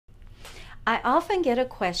I often get a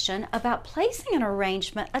question about placing an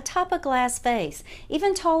arrangement atop a glass vase,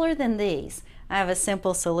 even taller than these. I have a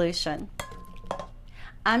simple solution.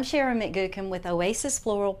 I'm Sharon McGukin with Oasis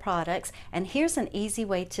Floral Products, and here's an easy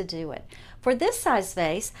way to do it. For this size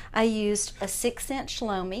vase, I used a 6-inch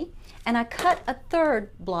LOMEY, and I cut a third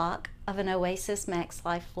block of an Oasis Max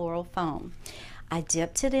Life floral foam. I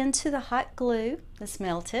dipped it into the hot glue that's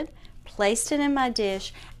melted, placed it in my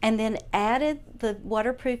dish, and then added the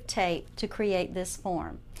waterproof tape to create this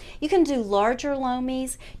form. You can do larger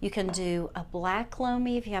LOMEYs, you can do a black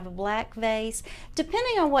LOMEY if you have a black vase,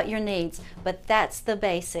 depending on what your needs, but that's the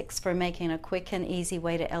basics for making a quick and easy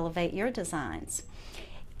way to elevate your designs.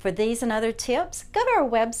 For these and other tips, go to our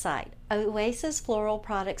website,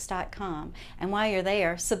 oasisfloralproducts.com, and while you're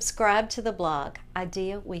there, subscribe to the blog,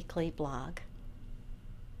 Idea Weekly Blog.